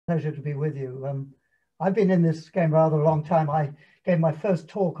Pleasure to be with you. I've been in this game rather a long time. I gave my first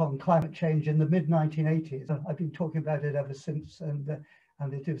talk on climate change in the mid-1980s. I've been talking about it ever since, and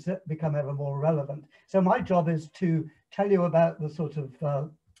it has become ever more relevant. So my job is to tell you about the sort of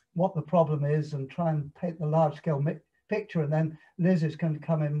what the problem is and try and paint the large-scale picture, and then Liz is going to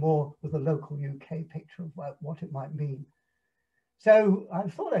come in more with a local UK picture of what it might mean. So I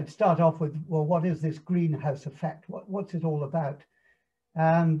thought I'd start off with, well, what is this greenhouse effect? What's it all about?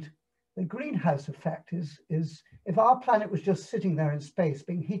 And the greenhouse effect is if our planet was just sitting there in space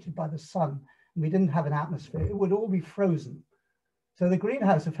being heated by the sun and we didn't have an atmosphere, it would all be frozen. So the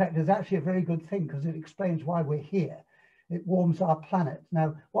greenhouse effect is actually a very good thing because it explains why we're here. It warms our planet.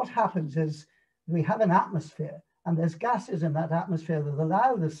 Now, what happens is we have an atmosphere and there's gases in that atmosphere that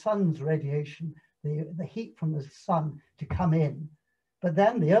allow the sun's radiation, the heat from the sun to come in. But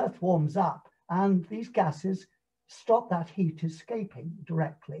then the Earth warms up and these gases stop that heat escaping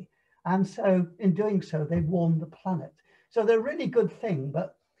directly. And so in doing so, they warm the planet. So they're a really good thing,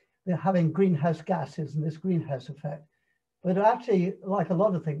 but they're having greenhouse gases and this greenhouse effect. But actually, like a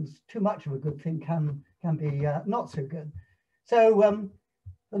lot of things, too much of a good thing can be not so good. So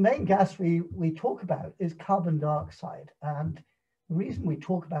the main gas we talk about is carbon dioxide. And the reason we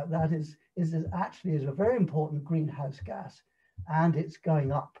talk about that is it actually is a very important greenhouse gas and it's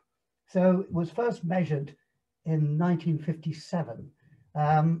going up. So it was first measured in 1957,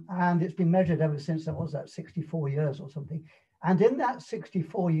 and it's been measured ever since. That was 64 years or something. And in that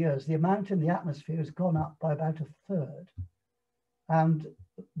 64 years, the amount in the atmosphere has gone up by about a third. And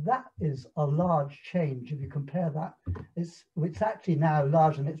that is a large change if you compare that. It's actually now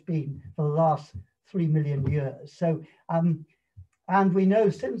larger than it's been for the last 3 million years. So, and we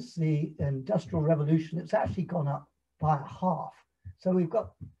know since the Industrial Revolution, it's actually gone up by a half. So we've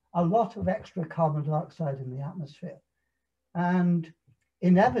got a lot of extra carbon dioxide in the atmosphere. And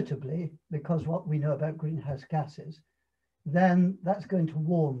inevitably, because what we know about greenhouse gases, then that's going to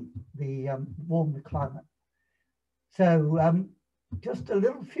warm the climate. So just a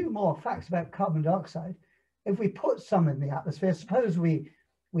little few more facts about carbon dioxide. If we put some in the atmosphere, suppose we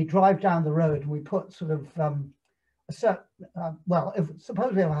drive down the road and we put sort of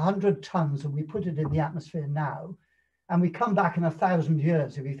suppose we have 100 tons and we put it in the atmosphere now, and we come back in 1,000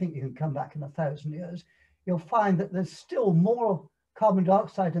 years, if you think you can come back in 1,000 years, you'll find that there's still more carbon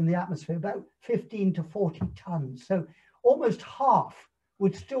dioxide in the atmosphere, about 15 to 40 tons. So almost half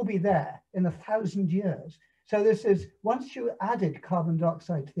would still be there in 1,000 years. So this is, once you added carbon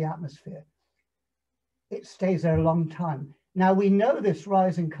dioxide to the atmosphere, it stays there a long time. Now we know this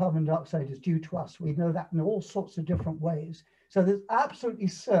rise in carbon dioxide is due to us. We know that in all sorts of different ways. So there's absolutely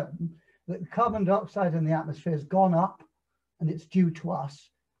certain that carbon dioxide in the atmosphere has gone up and it's due to us.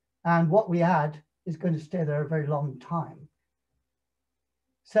 And what we add is going to stay there a very long time.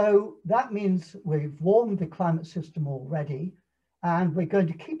 So that means we've warmed the climate system already, and we're going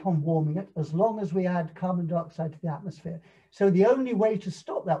to keep on warming it as long as we add carbon dioxide to the atmosphere. So the only way to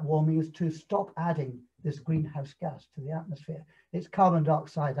stop that warming is to stop adding this greenhouse gas to the atmosphere. It's carbon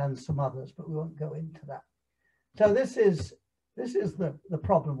dioxide and some others, but we won't go into that. So this is the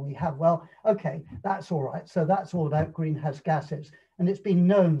problem we have. Well, okay, that's all right. So that's all about greenhouse gases. And it's been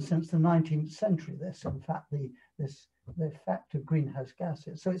known since the 19th century, in fact, the effect of greenhouse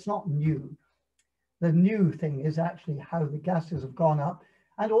gases. So it's not new. The new thing is actually how the gases have gone up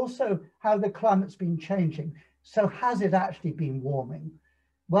and also how the climate's been changing. So has it actually been warming?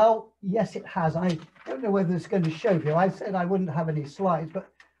 Well, yes, it has. I don't know whether it's going to show you. I said I wouldn't have any slides,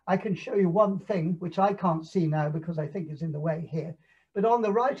 but I can show you one thing, which I can't see now because I think it's in the way here. But on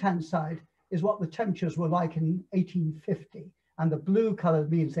the right-hand side is what the temperatures were like in 1850. And the blue color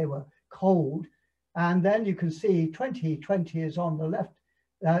means they were cold. And then you can see 2020 is on the left,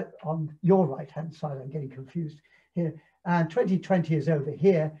 on your right-hand side. I'm getting confused here. And 2020 is over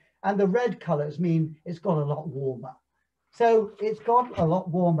here. And the red colors mean it's got a lot warmer. So it's got a lot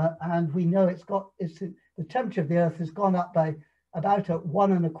warmer, and we know the temperature of the Earth has gone up by about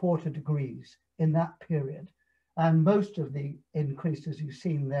 1.25 degrees in that period. And most of the increases you've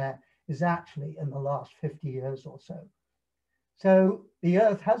seen there is actually in the last 50 years or so. So the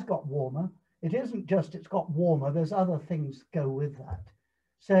Earth has got warmer. It isn't just it's got warmer, there's other things go with that.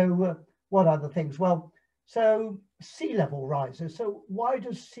 So what other things? Well, so sea level rises. So why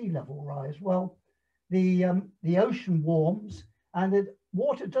does sea level rise? Well, the ocean warms and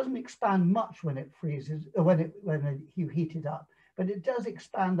water doesn't expand much when it freezes, when you heat it up, but it does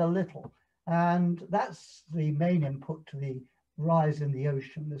expand a little. And that's the main input to the rise in the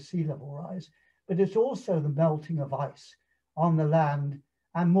ocean, the sea level rise. But it's also the melting of ice on the land.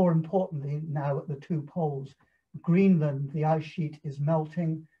 And more importantly, now at the two poles, Greenland, the ice sheet is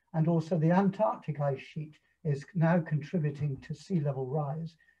melting, and also the Antarctic ice sheet is now contributing to sea level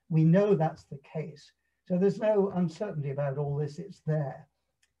rise. We know that's the case. So there's no uncertainty about all this, it's there.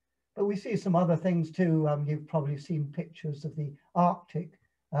 But we see some other things too. You've probably seen pictures of the Arctic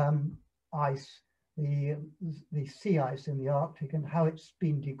ice, the sea ice in the Arctic, and how it's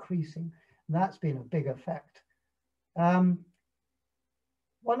been decreasing. And that's been a big effect. One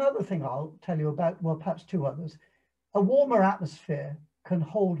other thing I'll tell you about, well, perhaps two others. A warmer atmosphere can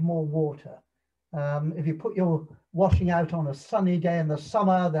hold more water. If you put your washing out on a sunny day in the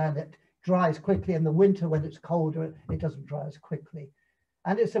summer, then it dries quickly. In the winter, when it's colder, it doesn't dry as quickly.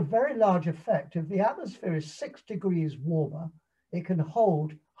 And it's a very large effect. If the atmosphere is 6 degrees warmer, it can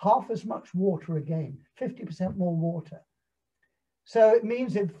hold half as much water again, 50% more water. So it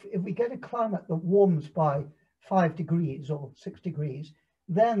means if we get a climate that warms by 5 degrees or 6 degrees,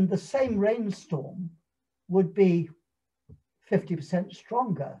 then the same rainstorm would be 50%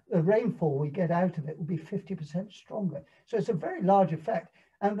 stronger. The rainfall we get out of it will be 50% stronger. So it's a very large effect.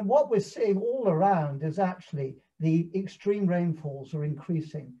 And what we're seeing all around is actually the extreme rainfalls are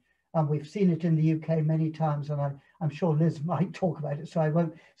increasing. And we've seen it in the UK many times, and I'm sure Liz might talk about it, so I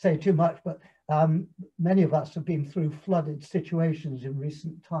won't say too much, but many of us have been through flooded situations in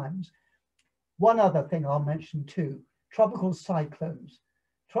recent times. One other thing I'll mention too, tropical cyclones.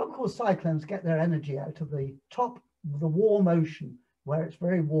 Tropical cyclones get their energy out of the top of the warm ocean, where it's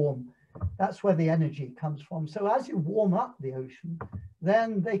very warm. That's where the energy comes from. So as you warm up the ocean,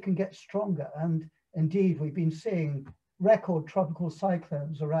 then they can get stronger. And indeed, we've been seeing record tropical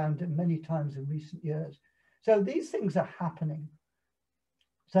cyclones around many times in recent years. So these things are happening.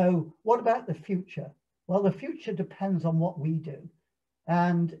 So what about the future? Well, the future depends on what we do.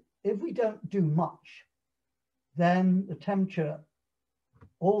 And if we don't do much, then the temperature,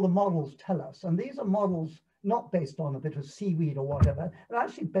 all the models tell us, and these are models not based on a bit of seaweed or whatever, they're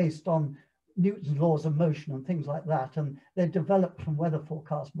actually based on Newton's laws of motion and things like that. And they're developed from weather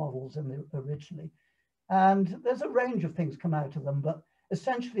forecast models originally. And there's a range of things come out of them, but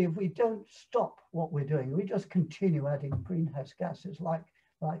essentially if we don't stop what we're doing, we just continue adding greenhouse gases like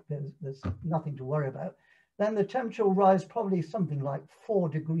there's nothing to worry about, then the temperature will rise probably something like 4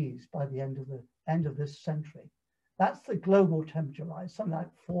 degrees by the end of this century. That's the global temperature rise, something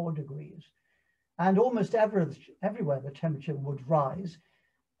like 4 degrees. And almost everywhere the temperature would rise.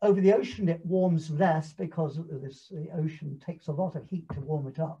 Over the ocean, it warms less because the ocean takes a lot of heat to warm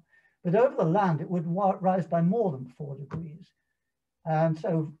it up. But over the land, it would rise by more than 4 degrees. And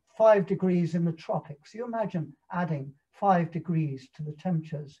so 5 degrees in the tropics. You imagine adding 5 degrees to the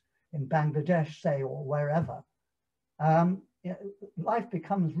temperatures in Bangladesh, say, or wherever. Life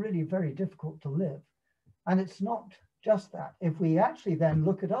becomes really very difficult to live. And it's not just that. If we actually then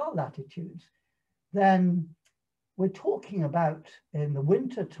look at our latitudes, then we're talking about in the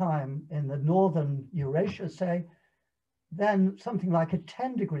winter time in the northern Eurasia, say, then something like a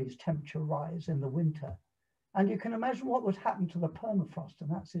 10 degrees temperature rise in the winter. And you can imagine what would happen to the permafrost in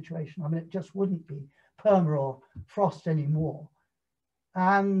that situation. I mean, it just wouldn't be perma or frost anymore.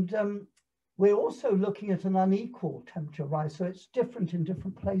 And we're also looking at an unequal temperature rise. So it's different in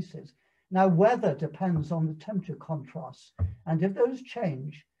different places. Now, weather depends on the temperature contrasts. And if those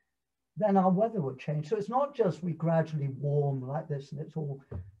change, then our weather would change. So it's not just we gradually warm like this and it's all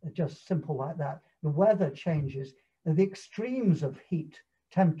just simple like that. The weather changes. The extremes of heat,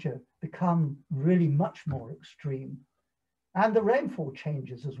 temperature become really much more extreme. And the rainfall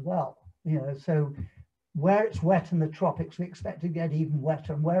changes as well. So where it's wet in the tropics, we expect it to get even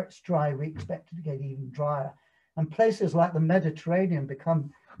wetter. And where it's dry, we expect it to get even drier. And places like the Mediterranean become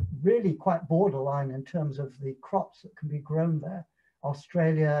really quite borderline in terms of the crops that can be grown there.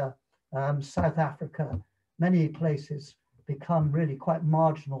 Australia, South Africa, many places become really quite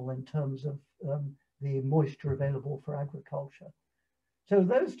marginal in terms of the moisture available for agriculture. So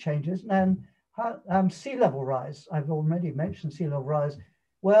those changes. And then sea level rise, I've already mentioned sea level rise.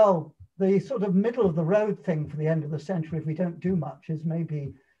 Well, the sort of middle of the road thing for the end of the century, if we don't do much, is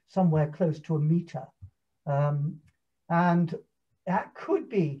maybe somewhere close to 1 meter. And that could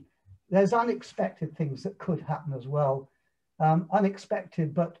be, there's unexpected things that could happen as well.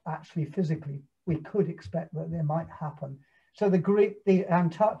 Unexpected, but actually physically, we could expect that they might happen. So the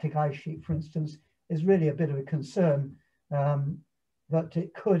Antarctic ice sheet, for instance, is really a bit of a concern, but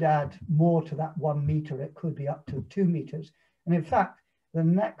it could add more to that 1 meter. It could be up to 2 meters. And in fact, the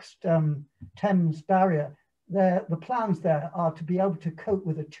next Thames barrier, the plans there are to be able to cope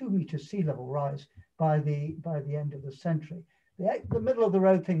with a 2 meter sea level rise by the end of the century. The middle of the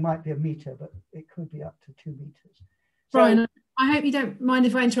road thing might be 1 meter, but it could be up to 2 meters. So, Brian, I hope you don't mind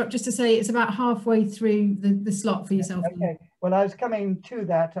if I interrupt just to say it's about halfway through the slot for yourself. Okay, well, I was coming to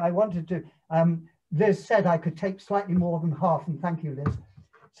that. I wanted to, Liz said I could take slightly more than half, and thank you, Liz.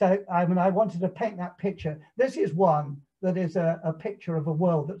 So I wanted to paint that picture. This is one that is a picture of a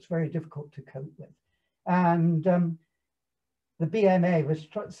world that's very difficult to cope with. And the BMA was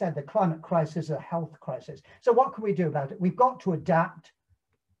said the climate crisis is a health crisis. So what can we do about it? We've got to adapt.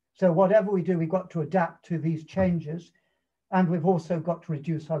 So whatever we do, we've got to adapt to these changes. And we've also got to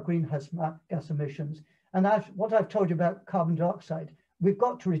reduce our greenhouse gas emissions. And what I've told you about carbon dioxide, we've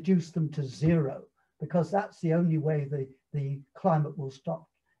got to reduce them to zero, because that's the only way the climate will stop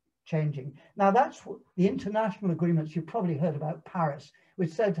changing. Now, that's the international agreements you've probably heard about, Paris,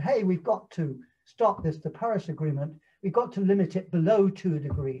 which said, hey, we've got to stop this, the Paris Agreement. We've got to limit it below 2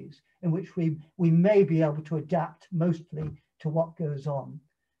 degrees, in which we may be able to adapt mostly to what goes on.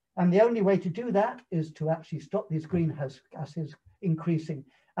 And the only way to do that is to actually stop these greenhouse gases increasing.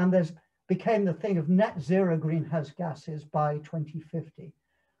 And there's became the thing of net zero greenhouse gases by 2050.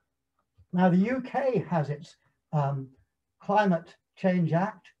 Now, the UK has its Climate Change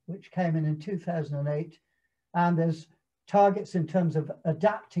Act, which came in 2008. And there's targets in terms of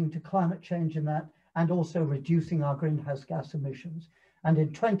adapting to climate change in that, and also reducing our greenhouse gas emissions. And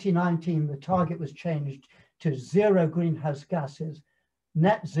in 2019, the target was changed to 0 greenhouse gases,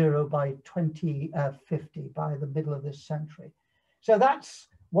 net zero by 2050, by the middle of this century. So that's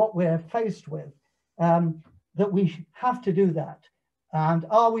what we're faced with, that we have to do that. And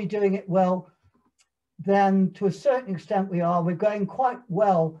are we doing it well? Then to a certain extent we are. We're going quite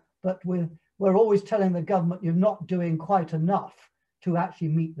well, but we're always telling the government you're not doing quite enough to actually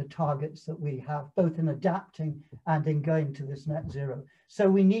meet the targets that we have, both in adapting and in going to this net zero. So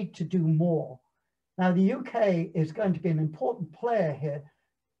we need to do more. Now, the UK is going to be an important player here,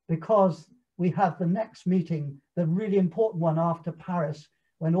 because we have the next meeting, the really important one after Paris,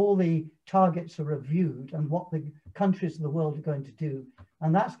 when all the targets are reviewed and what the countries of the world are going to do.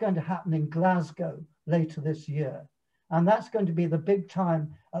 And that's going to happen in Glasgow later this year. And that's going to be the big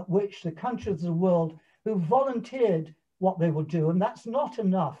time at which the countries of the world who volunteered what they will do, and that's not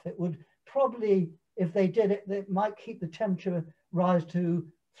enough. It would probably, if they did it, they might keep the temperature rise to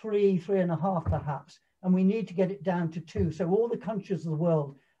 3.5 perhaps. And we need to get it down to 2. So all the countries of the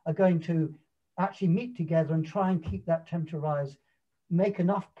world are going to actually meet together and try and keep that temperature rise, make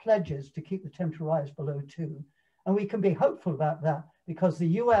enough pledges to keep the temperature rise below 2. And we can be hopeful about that, because the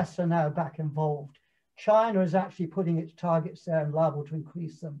US are now back involved. China is actually putting its targets there and liable to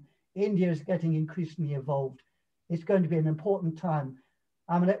increase them. India is getting increasingly involved. It's going to be an important time.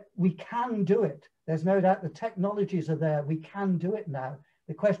 I mean, we can do it. There's no doubt the technologies are there. We can do it now.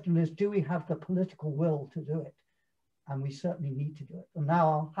 The question is, do we have the political will to do it? And we certainly need to do it. And now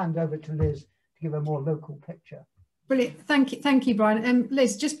I'll hand over to Liz to give a more local picture. Brilliant. Thank you, Brian.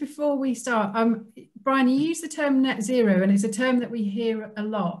 Liz, just before we start, Brian, you use the term net zero, and it's a term that we hear a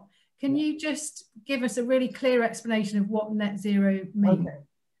lot. Can you just give us a really clear explanation of what net zero means? Okay.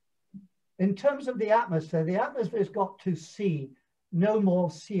 In terms of the atmosphere's got to see no more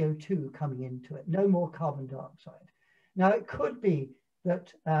CO2 coming into it, no more carbon dioxide. Now, it could be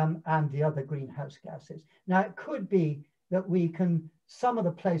that, and the other greenhouse gases. Now, it could be that some of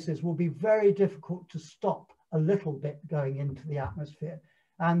the places will be very difficult to stop a little bit going into the atmosphere.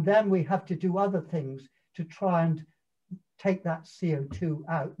 And then we have to do other things to try and take that CO2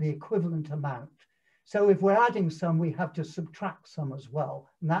 out, the equivalent amount. So if we're adding some, we have to subtract some as well.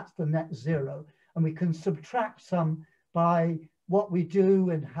 And that's the net zero. And we can subtract some by what we do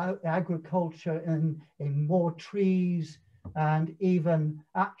in how agriculture, in more trees, and even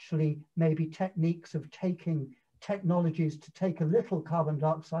actually maybe techniques of taking technologies to take a little carbon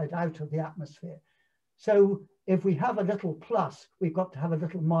dioxide out of the atmosphere. So if we have a little plus, we've got to have a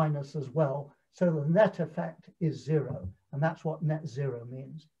little minus as well. So the net effect is zero. And that's what net zero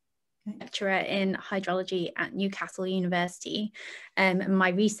means. Lecturer in hydrology at Newcastle University. My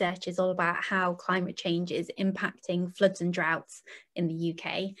research is all about how climate change is impacting floods and droughts in the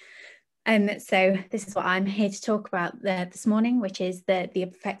UK. So this is what I'm here to talk about this morning, which is the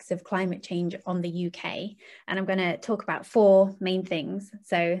effects of climate change on the UK. And I'm going to talk about 4 main things.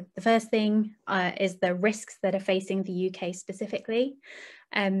 So the first thing is the risks that are facing the UK specifically.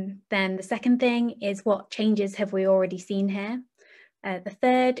 Then the second thing is what changes have we already seen here. The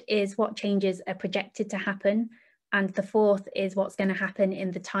third is what changes are projected to happen. And the fourth is what's going to happen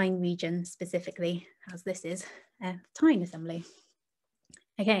in the Tyne region specifically, as this is a Tyne assembly.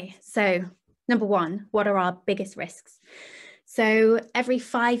 Okay, so number 1, what are our biggest risks? So every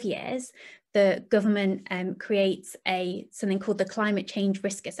 5 years, the government creates something called the Climate Change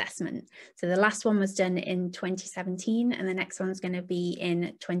Risk Assessment. So the last one was done in 2017 and the next one's going to be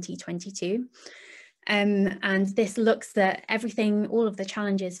in 2022. And this looks at everything, all of the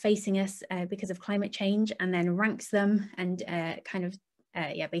challenges facing us because of climate change, and then ranks them and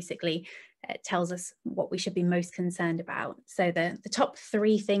basically tells us what we should be most concerned about. So the top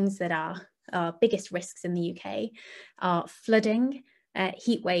 3 things that are our biggest risks in the UK are flooding,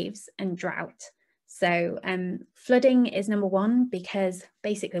 heat waves and drought. So flooding is number 1 because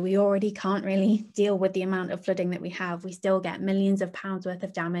basically we already can't really deal with the amount of flooding that we have. We still get millions of pounds worth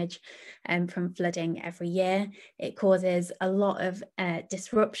of damage from flooding every year. It causes a lot of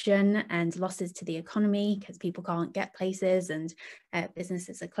disruption and losses to the economy because people can't get places and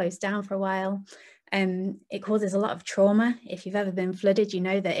businesses are closed down for a while. It causes a lot of trauma. If you've ever been flooded, you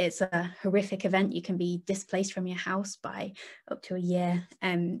know that it's a horrific event. You can be displaced from your house by up to a year.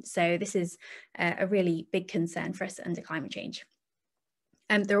 So this is a really big concern for us under climate change.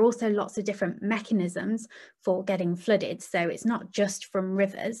 There are also lots of different mechanisms for getting flooded. So it's not just from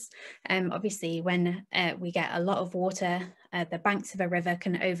rivers. Obviously, when we get a lot of water, the banks of a river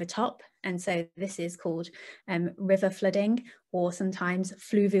can overtop. And so this is called river flooding, or sometimes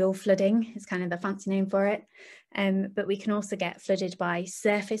fluvial flooding is kind of the fancy name for it. But we can also get flooded by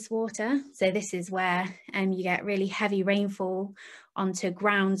surface water. So this is where you get really heavy rainfall onto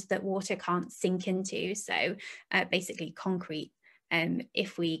ground that water can't sink into. So basically concrete.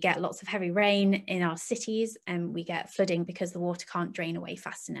 If we get lots of heavy rain in our cities, we get flooding because the water can't drain away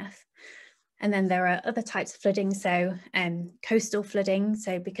fast enough. And then there are other types of flooding, so coastal flooding.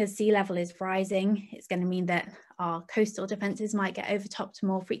 So because sea level is rising, it's going to mean that our coastal defences might get overtopped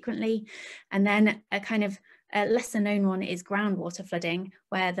more frequently. And then a kind of lesser known one is groundwater flooding,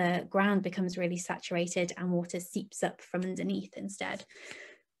 where the ground becomes really saturated and water seeps up from underneath instead.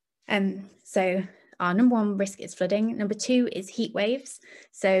 So our number 1 risk is flooding. Number 2 is heat waves.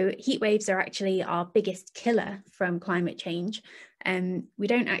 So heat waves are actually our biggest killer from climate change. We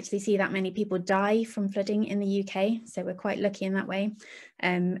don't actually see that many people die from flooding in the UK, so we're quite lucky in that way.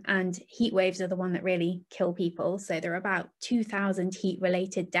 And heat waves are the one that really kill people. So there are about 2,000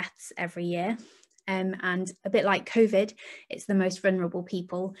 heat-related deaths every year. And a bit like COVID, it's the most vulnerable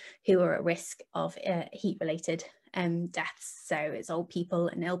people who are at risk of heat-related deaths. So it's old people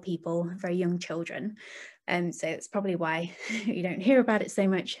and ill people, very young children. So it's probably why you don't hear about it so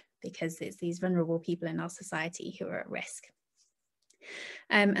much, because it's these vulnerable people in our society who are at risk.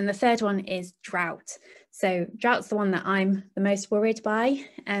 And the third one is drought. So drought's the one that I'm the most worried by.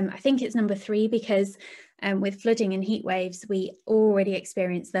 I think it's number 3 because with flooding and heat waves, we already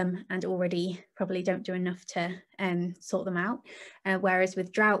experience them and already probably don't do enough to sort them out. Whereas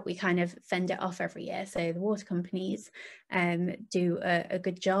with drought, we kind of fend it off every year. So the water companies do a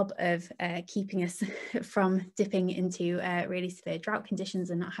good job of keeping us from dipping into really severe drought conditions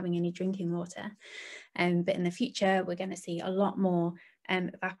and not having any drinking water. But in the future, we're going to see a lot more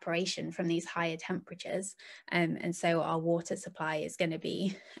evaporation from these higher temperatures. And so our water supply is going to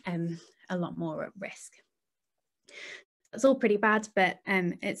be a lot more at risk. It's all pretty bad, but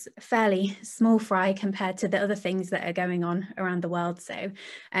it's a fairly small fry compared to the other things that are going on around the world. So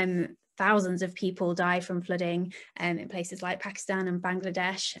thousands of people die from flooding in places like Pakistan and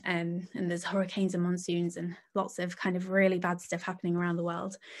Bangladesh, and there's hurricanes and monsoons and lots of kind of really bad stuff happening around the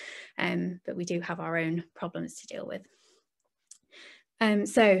world. But we do have our own problems to deal with.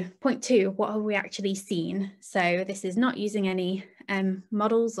 So point 2, what have we actually seen? So this is not using any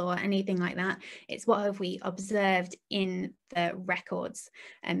models or anything like that. It's what have we observed in the records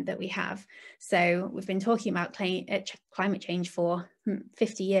that we have. So we've been talking about climate change for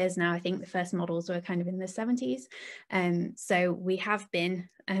 50 years now. I think the first models were kind of in the 70s. So we have been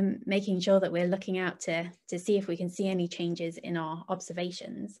making sure that we're looking out to see if we can see any changes in our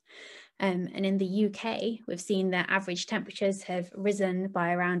observations. And in the UK, we've seen that average temperatures have risen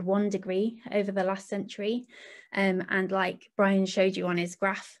by around 1 degree over the last century. And like Brian showed you on his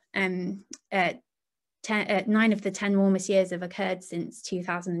graph, 9 of the 10 warmest years have occurred since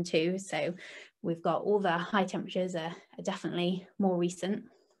 2002. So we've got all the high temperatures are definitely more recent,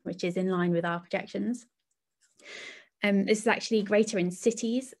 which is in line with our projections. This is actually greater in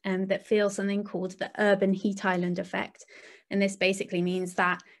cities that feel something called the urban heat island effect. And this basically means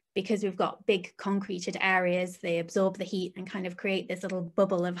that because we've got big concreted areas, they absorb the heat and kind of create this little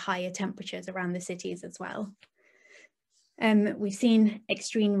bubble of higher temperatures around the cities as well. We've seen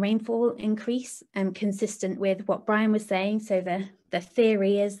extreme rainfall increase, consistent with what Brian was saying. So the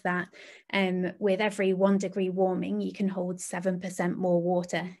theory is that with every 1 degree warming, you can hold 7% more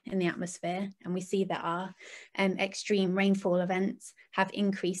water in the atmosphere. And we see that our extreme rainfall events have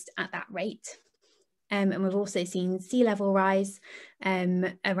increased at that rate. And we've also seen sea level rise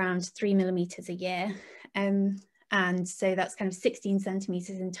around 3 millimetres a year. And so that's kind of 16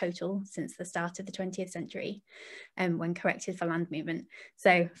 centimetres in total since the start of the 20th century when corrected for land movement.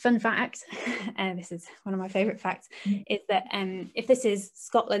 So fun fact, this is one of my favourite facts, is that if this is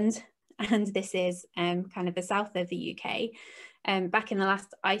Scotland and this is kind of the south of the UK, back in the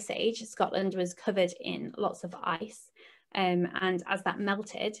last ice age, Scotland was covered in lots of ice. And as that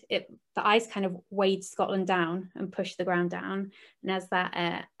melted, the ice kind of weighed Scotland down and pushed the ground down. And as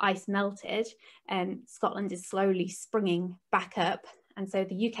that ice melted, Scotland is slowly springing back up. And so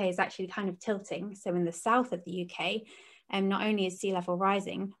the UK is actually kind of tilting. So in the south of the UK, not only is sea level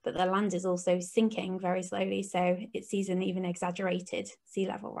rising, but the land is also sinking very slowly. So it sees an even exaggerated sea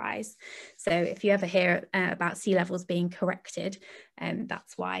level rise. So if you ever hear about sea levels being corrected,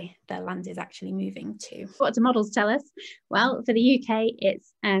 that's why the land is actually moving too. What do models tell us? Well, for the UK,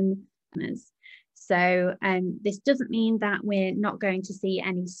 it's so this doesn't mean that we're not going to see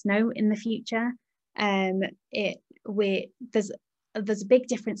any snow in the future. There's a big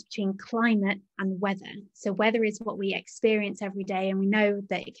difference between climate and weather. So weather is what we experience every day, and we know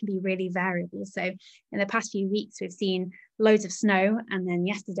that it can be really variable. So in the past few weeks, we've seen loads of snow, and then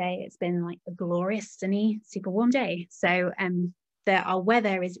yesterday it's been like a glorious, sunny, super warm day. So our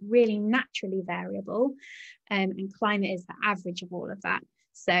weather is really naturally variable, and climate is the average of all of that.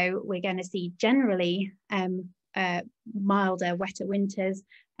 So we're going to see generally milder, wetter winters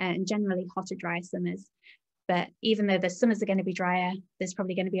and generally hotter, drier summers. But even though the summers are going to be drier, there's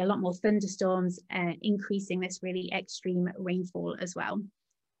probably going to be a lot more thunderstorms, increasing this really extreme rainfall as well.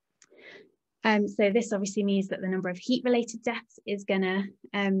 So this obviously means that the number of heat-related deaths is going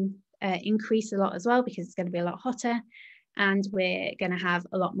to increase a lot as well, because it's going to be a lot hotter, and we're going to have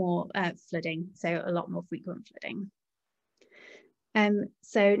a lot more flooding, so a lot more frequent flooding.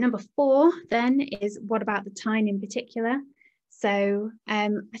 So number 4 then is, what about the Tyne in particular? So I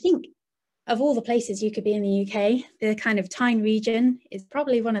think of all the places you could be in the UK, the kind of Tyne region is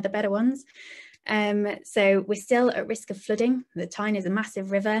probably one of the better ones. So we're still at risk of flooding. The Tyne is a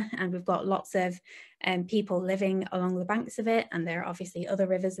massive river, and we've got lots of people living along the banks of it, and there are obviously other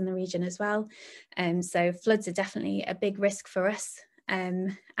rivers in the region as well. So floods are definitely a big risk for us.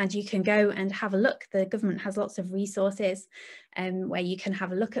 And you can go and have a look. The government has lots of resources where you can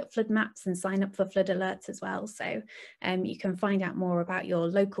have a look at flood maps and sign up for flood alerts as well. So you can find out more about your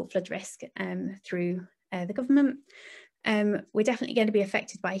local flood risk through the government. We're definitely going to be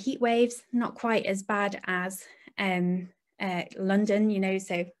affected by heat waves, not quite as bad as London, you know,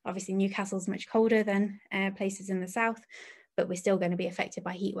 so obviously Newcastle's much colder than places in the south, but we're still going to be affected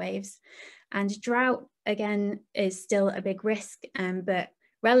by heat waves. And drought, again, is still a big risk, but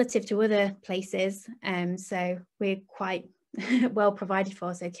relative to other places, so we're quite well provided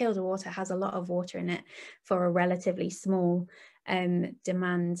for. So Kielder Water has a lot of water in it for a relatively small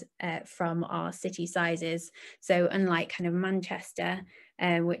demand from our city sizes. So unlike kind of Manchester,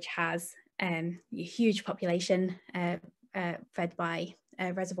 which has a huge population fed by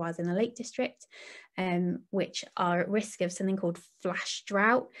reservoirs in the Lake District, which are at risk of something called flash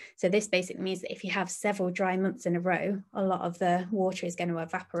drought. So this basically means that if you have several dry months in a row, a lot of the water is going to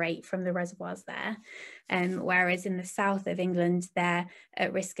evaporate from the reservoirs there. Whereas in the south of England, they're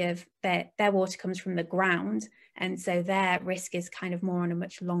at risk of, their water comes from the ground, and so their risk is kind of more on a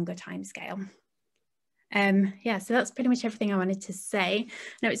much longer time scale. Yeah, so that's pretty much everything I wanted to say.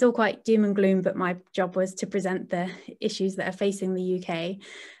 No, it's all quite doom and gloom, but my job was to present the issues that are facing the UK.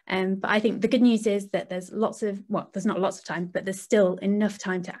 But I think the good news is that there's lots of, well, there's not lots of time, but there's still enough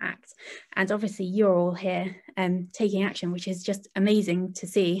time to act. And obviously you're all here taking action, which is just amazing to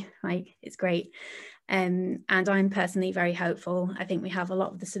see. Like, it's great. And I'm personally very hopeful. I think we have a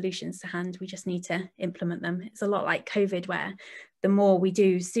lot of the solutions to hand. We just need to implement them. It's a lot like COVID, where the more we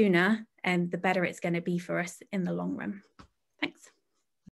do sooner, the better it's going to be for us in the long run.